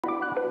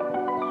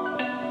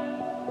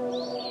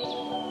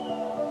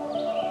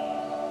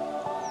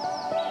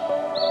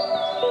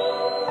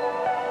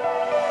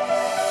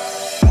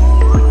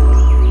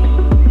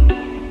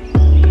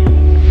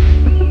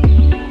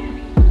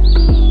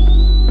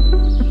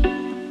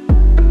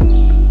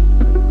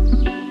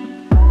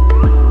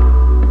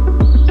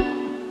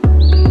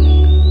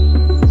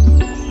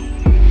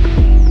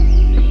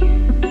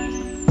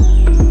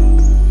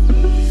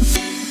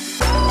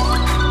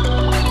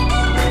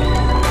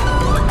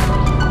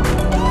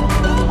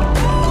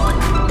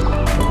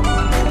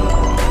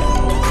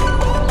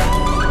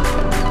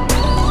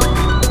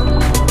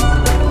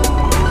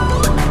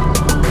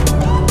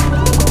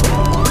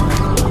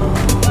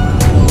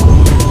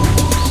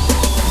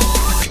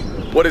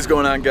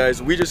going on,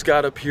 guys? We just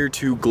got up here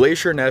to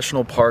Glacier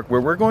National Park,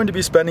 where we're going to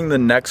be spending the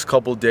next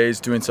couple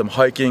days doing some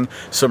hiking,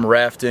 some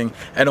rafting,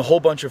 and a whole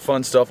bunch of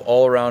fun stuff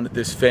all around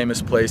this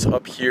famous place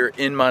up here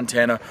in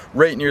Montana,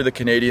 right near the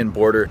Canadian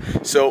border.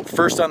 So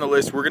first on the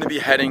list, we're going to be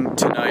heading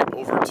tonight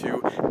over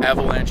to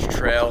Avalanche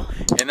Trail,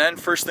 and then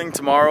first thing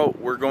tomorrow,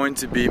 we're going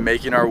to be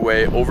making our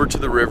way over to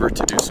the river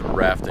to do some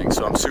rafting.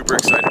 So I'm super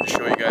excited to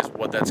show you guys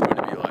what that's going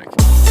to be like.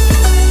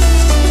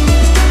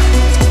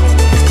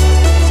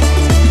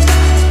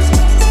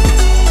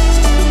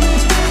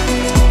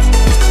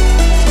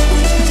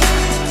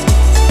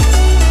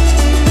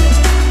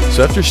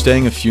 So after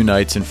staying a few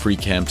nights in free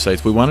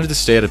campsites, we wanted to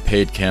stay at a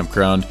paid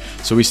campground,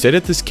 so we stayed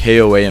at this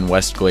KOA in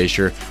West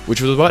Glacier, which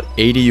was about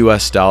 $80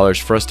 US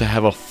for us to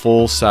have a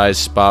full-size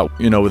spot,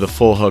 you know, with a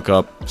full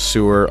hookup,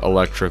 sewer,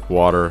 electric,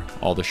 water,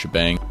 all the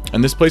shebang.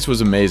 And this place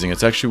was amazing.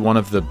 It's actually one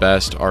of the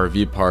best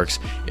RV parks.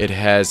 It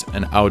has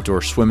an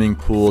outdoor swimming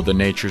pool. The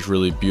nature's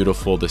really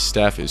beautiful. The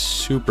staff is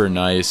super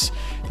nice.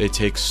 They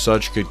take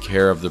such good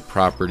care of the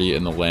property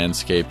and the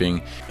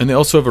landscaping. And they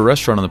also have a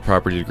restaurant on the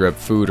property to grab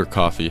food or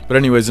coffee. But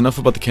anyways, enough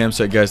about the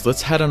campsite, guys.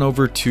 Let's head on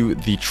over to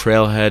the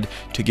trailhead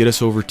to get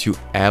us over to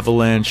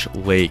Avalanche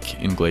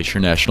Lake in Glacier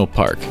National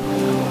Park.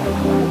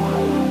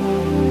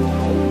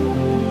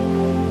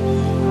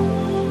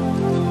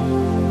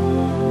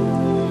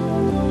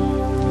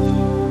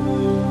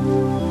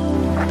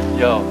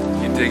 Yo,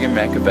 you digging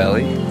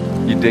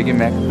Macabelli? You digging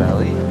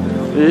Macabelli?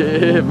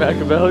 Yeah,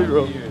 Macabelli,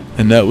 bro.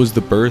 And that was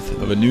the birth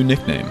of a new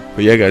nickname.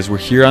 But yeah, guys, we're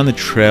here on the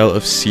Trail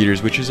of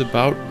Cedars, which is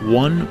about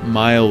 1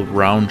 mile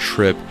round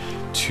trip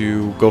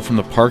to go from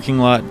the parking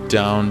lot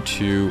down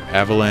to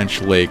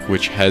Avalanche Lake,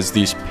 which has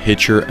these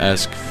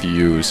picturesque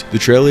views. The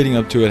trail leading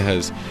up to it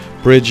has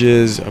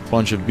bridges, a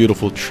bunch of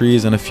beautiful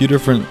trees, and a few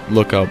different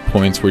lookout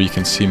points where you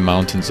can see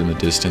mountains in the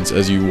distance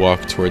as you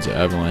walk towards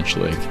Avalanche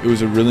Lake. It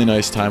was a really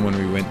nice time when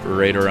we went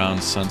right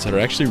around sunset, or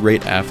actually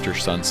right after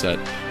sunset,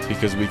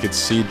 because we could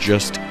see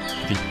just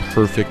the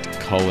perfect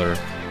color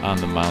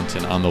on the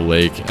mountain, on the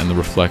lake, and the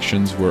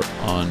reflections were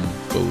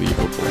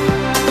unbelievable.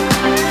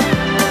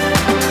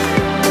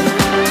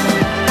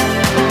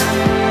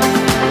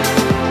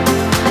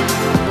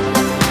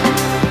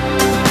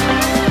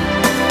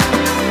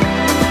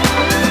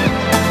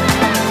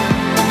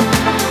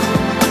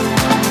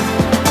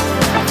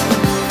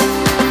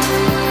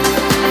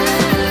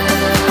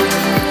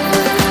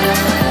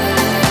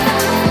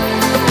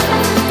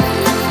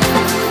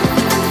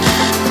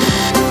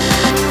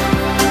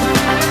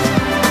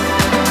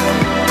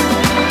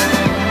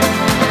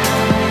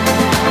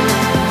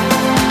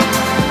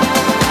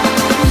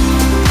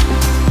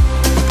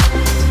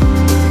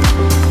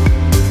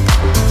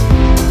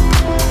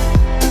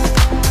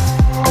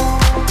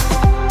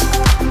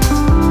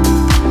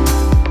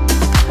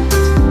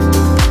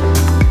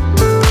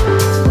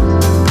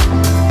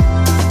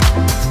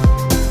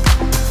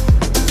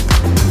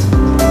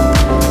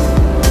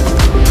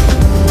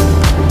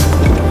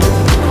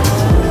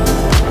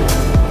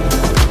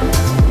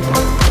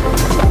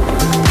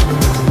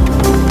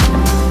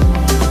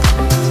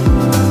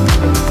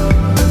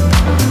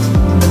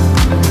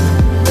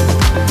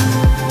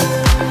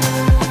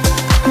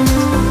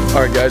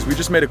 Alright guys, we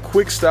just made a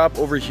quick stop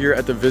over here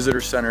at the visitor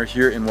center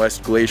here in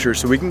West Glacier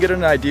so we can get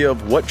an idea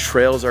of what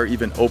trails are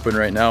even open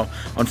right now.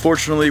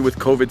 Unfortunately, with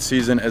COVID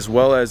season as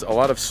well as a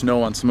lot of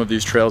snow on some of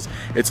these trails,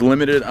 it's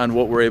limited on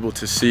what we're able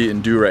to see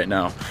and do right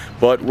now.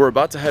 But we're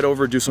about to head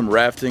over do some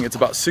rafting. It's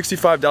about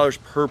 $65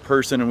 per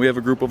person, and we have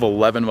a group of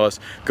 11 of us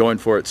going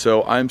for it.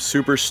 So I'm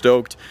super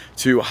stoked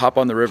to hop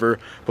on the river.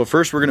 But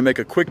first we're gonna make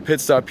a quick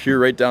pit stop here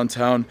right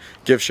downtown,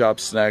 gift shop,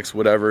 snacks,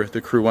 whatever.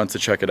 The crew wants to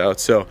check it out.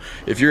 So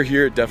if you're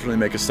here, definitely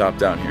make a stop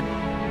down here.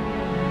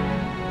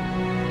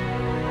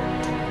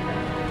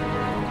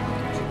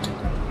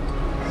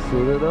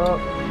 Suit it up.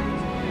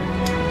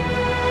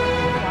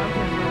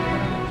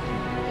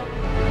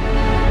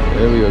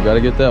 There we go, gotta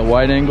get that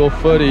wide angle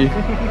footy.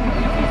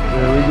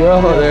 There we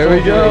go, there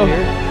we go.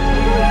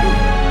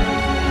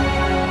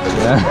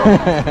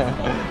 Yeah.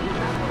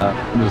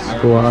 The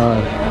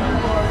squad.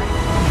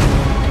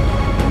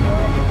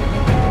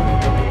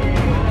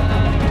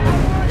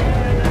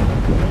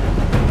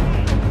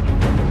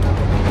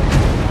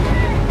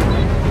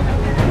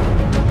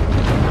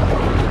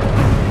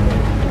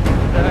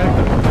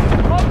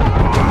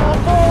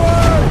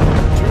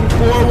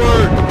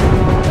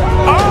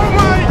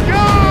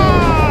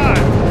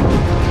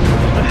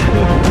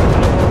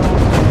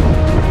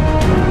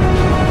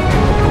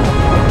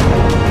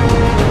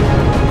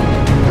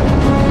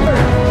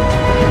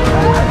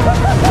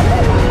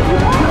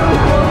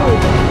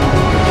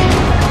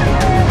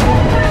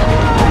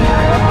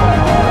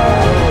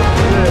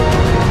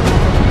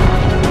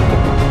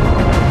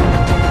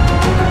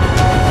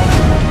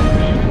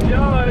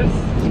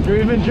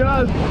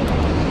 Just.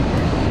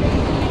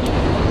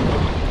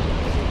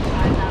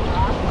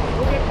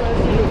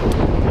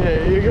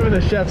 Yeah, you're giving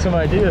the chef some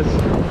ideas.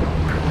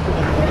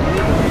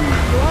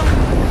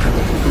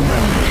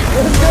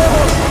 Let's go!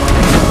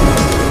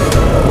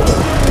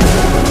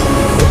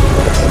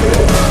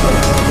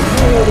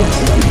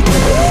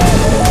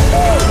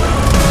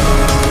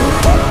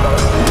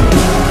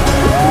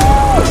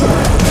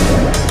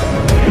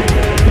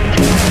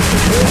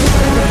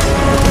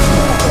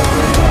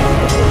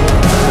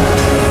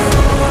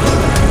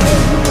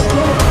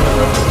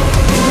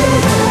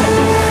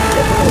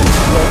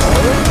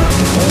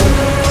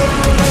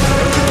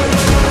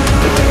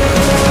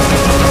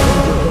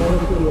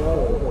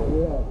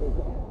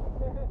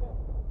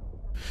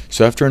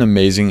 So after an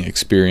amazing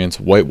experience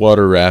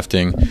whitewater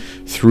rafting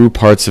through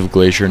parts of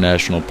Glacier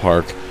National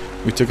Park,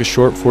 we took a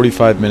short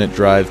 45-minute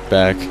drive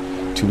back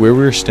to where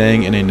we were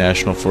staying in a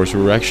national forest.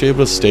 We were actually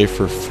able to stay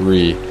for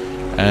free,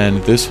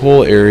 and this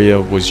whole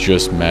area was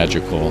just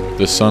magical.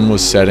 The sun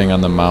was setting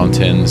on the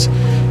mountains.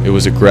 It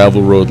was a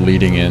gravel road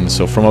leading in,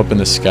 so from up in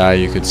the sky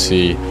you could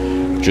see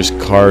just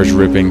cars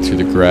ripping through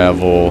the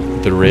gravel,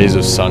 the rays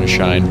of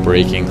sunshine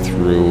breaking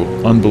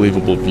through,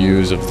 unbelievable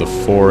views of the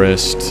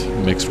forest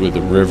mixed with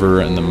the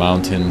river and the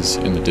mountains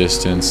in the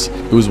distance.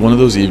 It was one of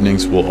those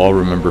evenings we'll all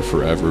remember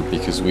forever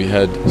because we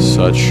had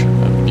such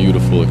a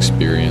beautiful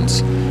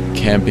experience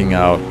camping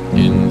out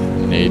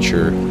in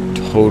nature,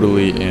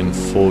 totally in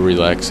full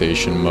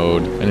relaxation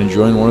mode, and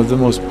enjoying one of the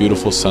most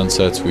beautiful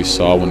sunsets we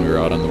saw when we were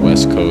out on the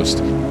West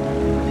Coast.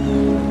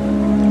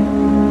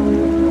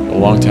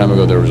 A long time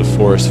ago there was a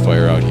forest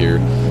fire out here,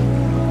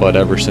 but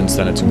ever since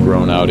then it's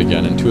grown out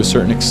again, and to a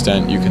certain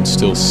extent you can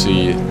still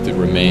see the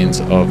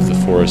remains of the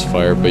forest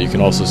fire, but you can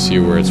also see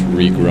where it's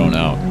regrown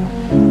out,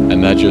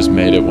 and that just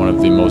made it one of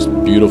the most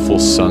beautiful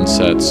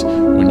sunsets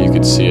when you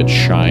could see it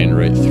shine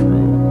right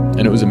through.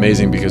 And it was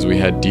amazing because we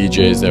had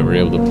DJs that were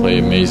able to play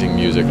amazing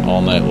music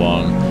all night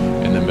long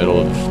in the middle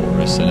of the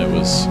forest, and it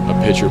was a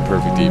picture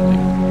perfect evening.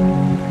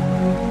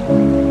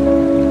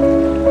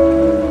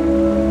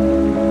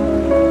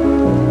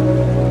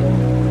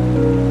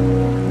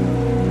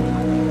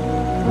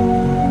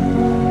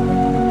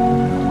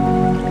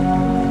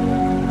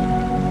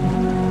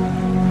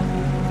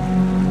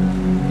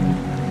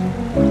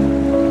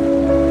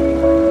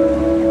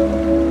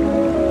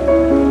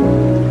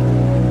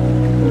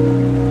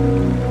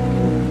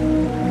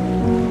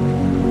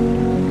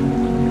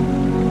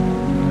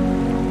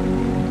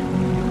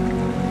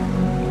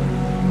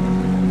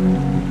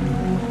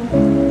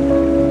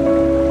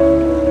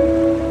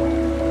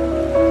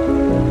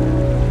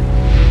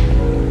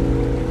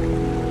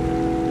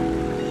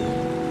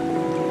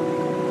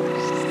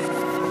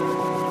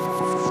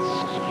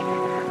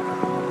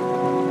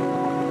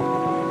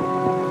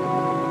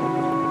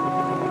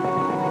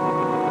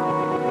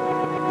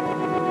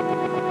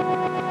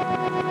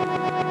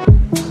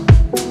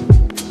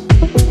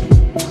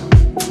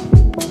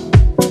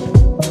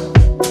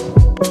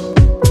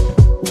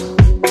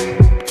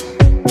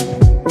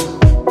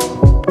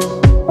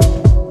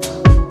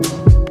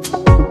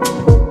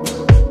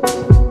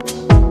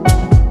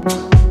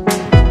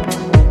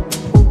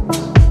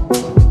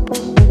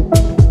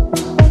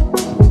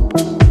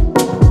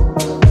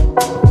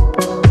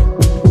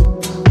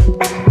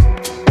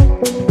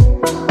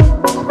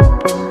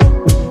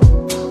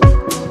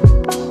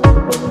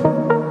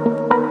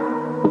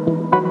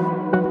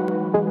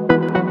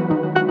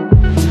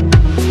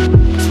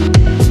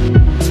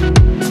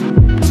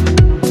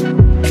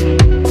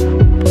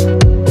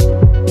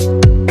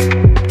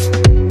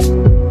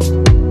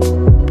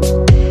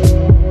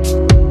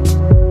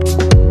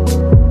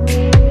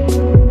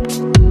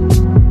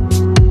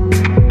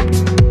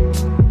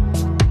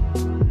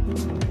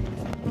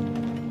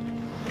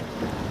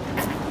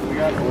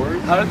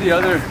 How did the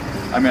other?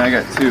 I mean, I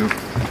got two,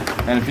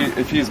 and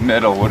if he's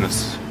metal, we'll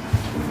just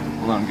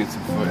let him get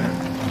some footing.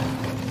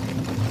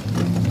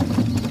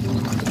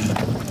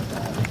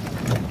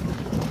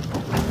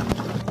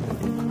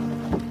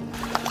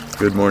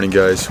 Good morning,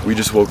 guys. We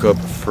just woke up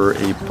for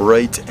a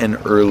bright and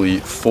early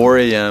 4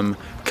 a.m.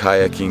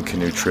 kayaking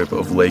canoe trip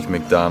of Lake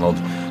McDonald.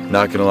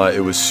 Not gonna lie,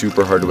 it was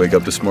super hard to wake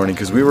up this morning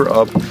because we were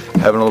up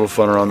having a little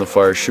fun around the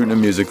fire, shooting a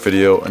music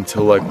video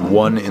until like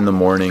 1 in the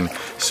morning.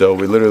 So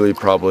we literally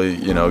probably,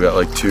 got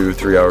like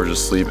 2-3 hours of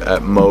sleep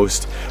at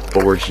most,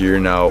 but we're here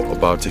now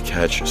about to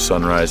catch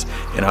sunrise,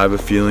 and I have a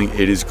feeling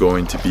it is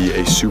going to be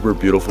a super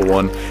beautiful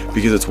one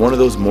because it's one of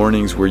those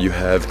mornings where you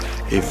have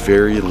a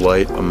very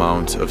light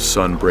amount of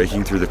sun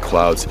breaking through the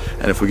clouds,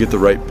 and if we get the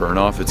right burn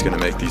off, it's gonna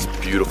make these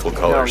beautiful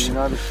colors.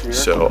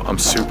 So I'm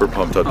super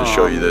pumped up to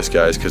show you this,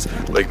 guys, because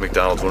Lake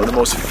McDonald's one of the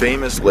most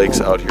famous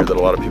lakes out here that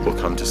a lot of people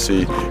come to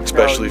see,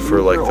 especially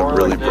for like the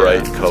really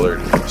bright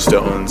colored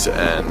stones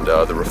and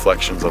the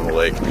reflections on the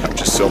lake.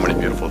 Just so many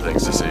beautiful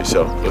things to see.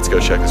 So let's go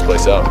check this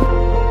place out.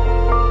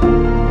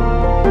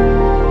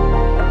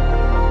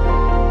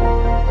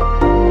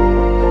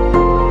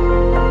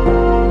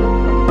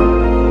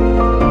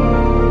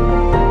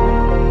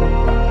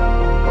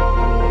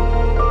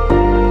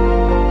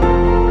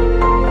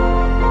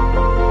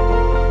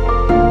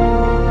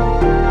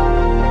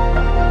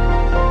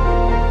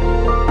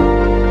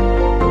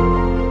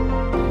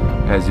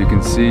 As you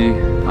can see,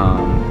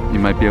 you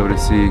might be able to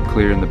see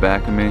clear in the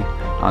back of me.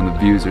 The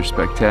views are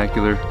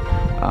spectacular.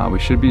 We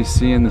should be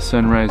seeing the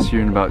sunrise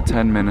here in about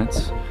 10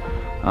 minutes.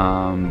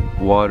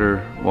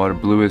 water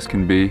blue as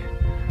can be.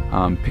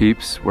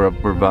 Peeps, we're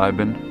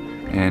vibing,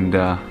 and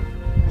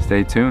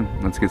stay tuned.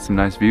 Let's get some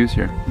nice views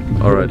here.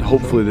 All right,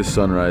 hopefully this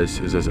sunrise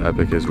is as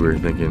epic as we were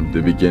thinking.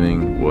 The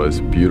beginning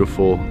was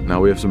beautiful.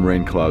 Now we have some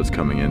rain clouds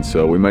coming in,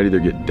 so we might either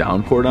get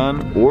downpoured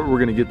on or we're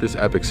gonna get this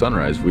epic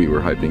sunrise we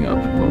were hyping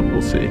up.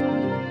 We'll see.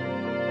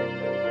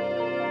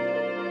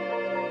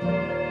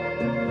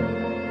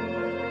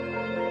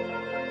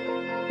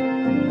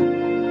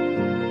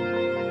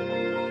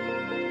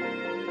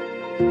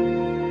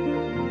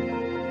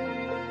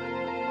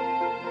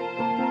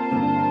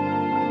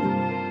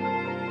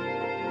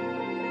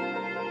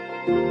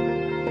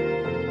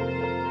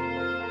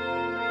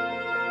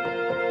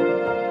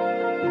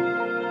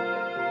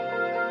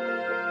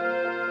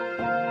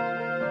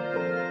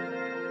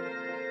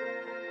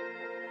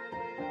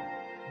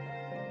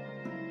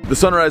 The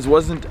sunrise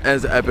wasn't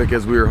as epic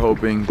as we were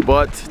hoping,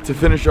 but to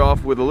finish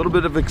off with a little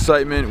bit of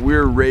excitement,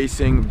 we're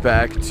racing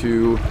back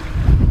to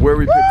where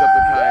we picked up the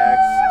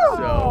kayaks.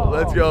 So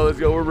let's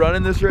go. We're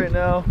running this right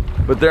now,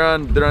 but they're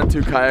on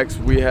 2 kayaks.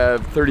 We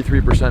have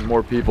 33%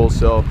 more people,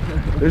 so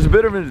there's a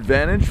bit of an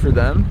advantage for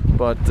them.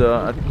 But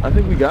I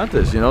think we got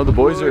this. You know, the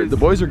boys are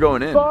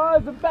going in.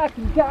 Boys are back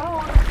in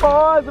town.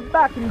 Boys are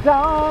back in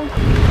town.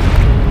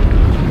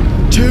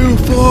 2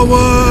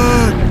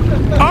 forward.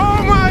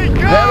 Oh my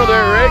God! Paddle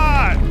there, Rick.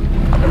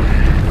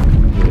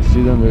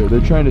 See them, they're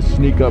trying to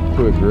sneak up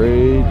quick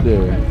right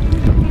there.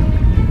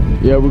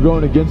 Yeah, we're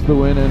going against the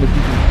wind, and if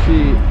you can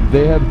see,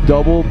 they have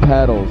double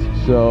paddles,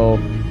 so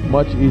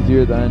much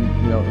easier than,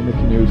 you know, in the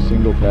canoe,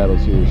 single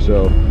paddles here,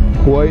 so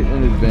quite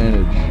an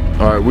advantage.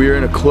 All right, we are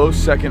in a close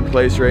second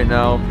place right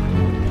now,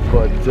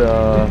 but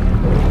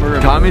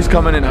Tommy's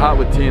coming in hot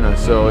with Tina,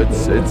 so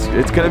it's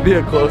gonna be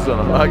a close one,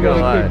 I'm not gonna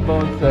lie.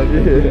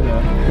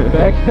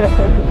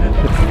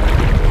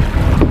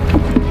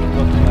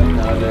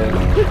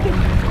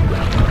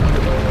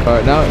 All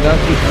right, now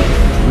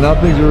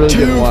things are really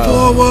getting wild. 2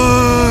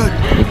 forward.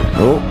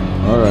 Oh,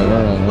 all right.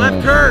 Left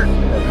turn.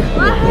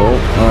 Oh,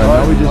 all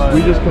right. Now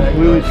we just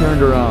completely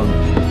turned around.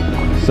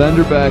 Send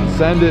her back.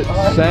 Send it.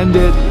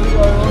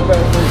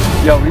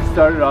 Yo, we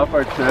started off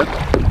our trip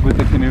with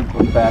the canoe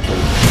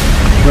backwards.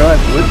 We're like,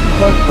 what the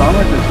fuck's wrong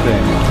with this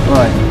thing? We're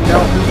like,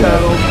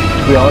 paddle.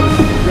 We all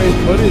just great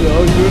footy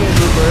though, doing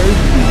it reverse.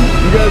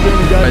 You guys are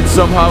gonna get it.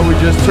 Somehow we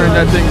just turned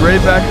that thing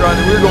right back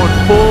around, and we're going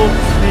full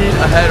speed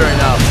ahead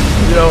right now.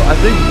 You know, I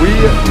think we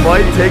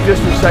might take this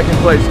for second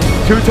place.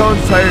 2 Tones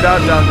tired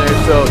out down there,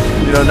 so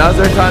you know, now's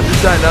their time to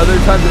shine. Now's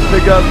their time to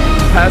pick up,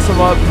 pass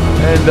them up,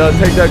 and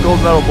take that gold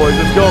medal, boys.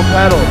 Let's go,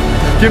 paddle.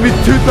 Give me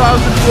 2,000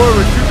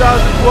 forward,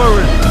 2,000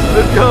 forward.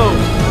 Let's go.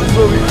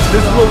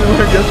 This is what we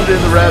learned yesterday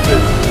in the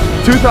rapids.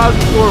 2,000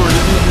 forward,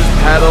 and you just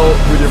paddle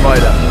with your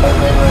might out.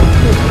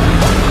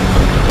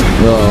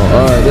 Oh,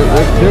 all right,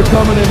 they're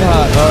coming in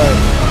hot. All right,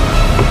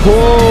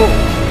 pull.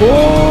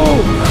 All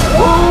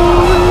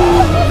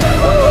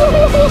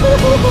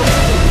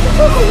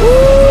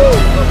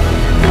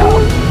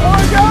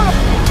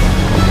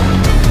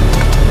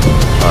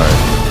right,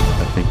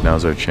 I think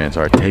now's our chance.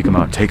 All right, take him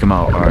out. All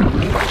right,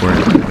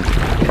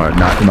 all right,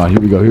 knock him out.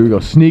 Here we go.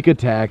 Sneak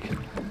attack.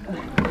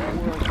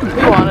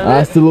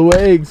 Hasta the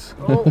legs.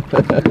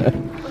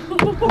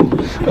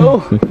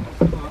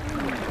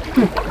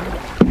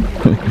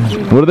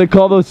 What do they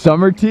call those,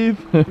 summer teeth?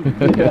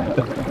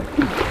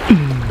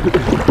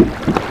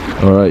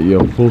 All right,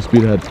 yo, full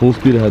speed ahead.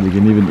 We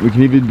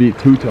can even beat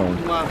 2 Tone.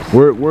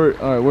 We're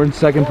all right. We're in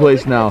second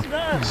place now.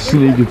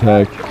 Sneak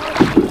attack.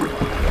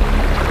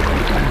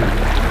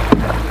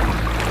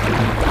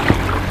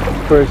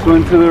 first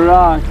one to the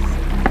rocks.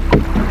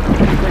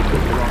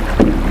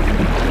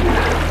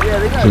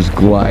 Just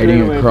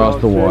gliding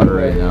across the water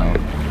right now.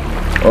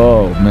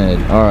 Oh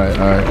man, all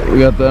right, we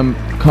got them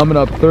coming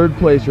up 3rd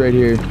place right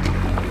here.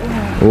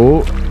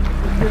 Oh,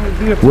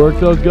 work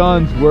those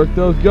guns. 100,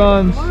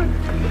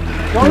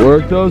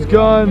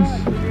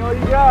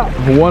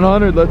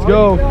 let's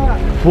go.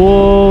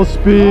 Full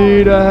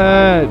speed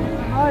ahead.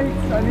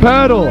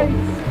 Paddle.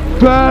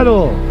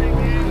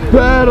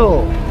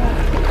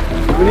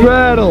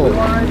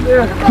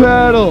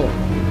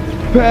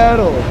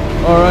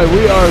 All right,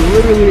 we are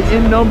literally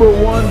in number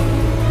 1.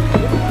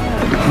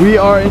 We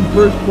are in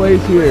 1st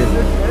place here.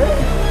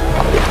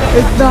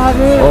 It's not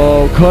it.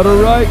 Oh, cut a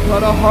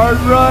hard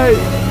right.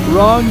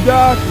 Wrong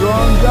dock.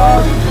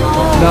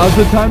 Now's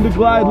the time to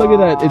glide. Look at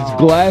that. It's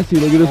glassy.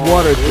 Look at this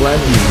water. It's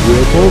glassy.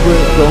 Whip over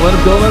it. Don't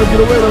let him get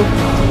away though.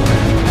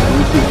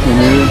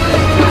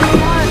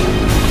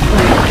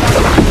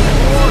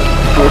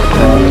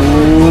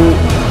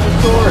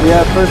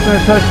 Yeah, first one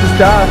to touch the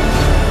dock.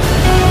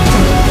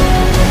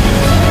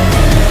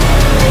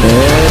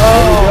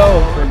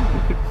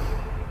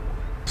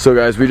 So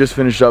guys, we just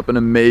finished up an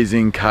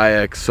amazing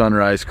kayak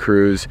sunrise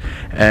cruise,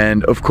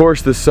 and of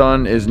course the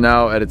sun is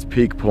now at its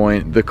peak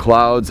point. The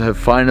clouds have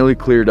finally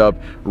cleared up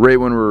right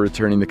when we're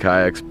returning the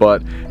kayaks,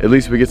 but at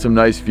least we get some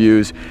nice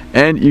views.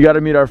 And you got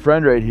to meet our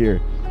friend right here.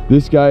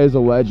 This guy is a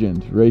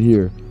legend right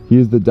here. He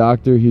is the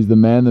doctor. He's the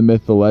man, the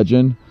myth, the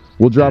legend.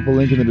 We'll drop a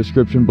link in the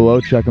description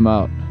below. Check him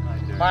out.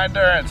 My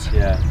endurance.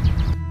 Yeah.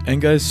 And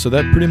guys, so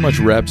that pretty much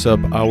wraps up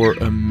our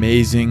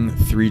amazing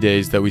 3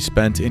 days that we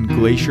spent in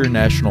Glacier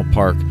National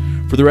Park.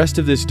 For the rest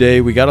of this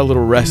day, we got a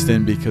little rest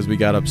in because we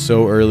got up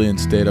so early and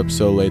stayed up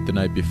so late the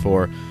night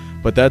before.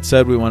 But that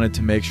said, we wanted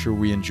to make sure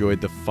we enjoyed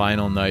the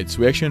final night.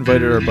 So we actually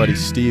invited our buddy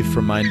Steve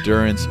from My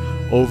Endurance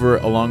over,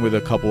 along with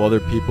a couple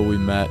other people we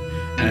met.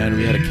 And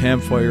we had a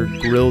campfire,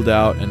 grilled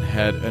out, and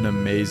had an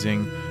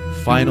amazing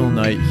final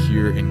night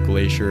here in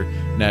Glacier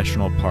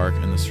National Park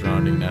and the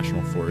surrounding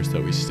national forest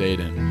that we stayed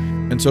in.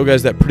 And so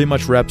guys, that pretty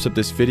much wraps up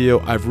this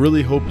video. I've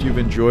really hoped you've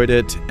enjoyed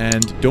it,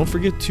 and don't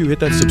forget to hit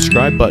that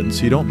subscribe button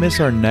so you don't miss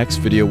our next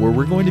video, where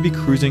we're going to be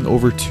cruising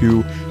over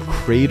to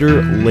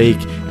Crater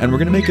Lake, and we're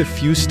going to make a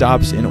few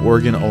stops in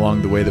Oregon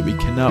along the way that we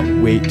cannot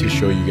wait to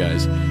show you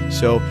guys.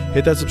 So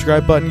hit that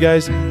subscribe button,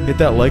 guys, hit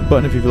that like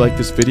button if you like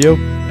this video,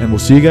 and we'll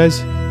see you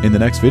guys in the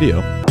next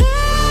video.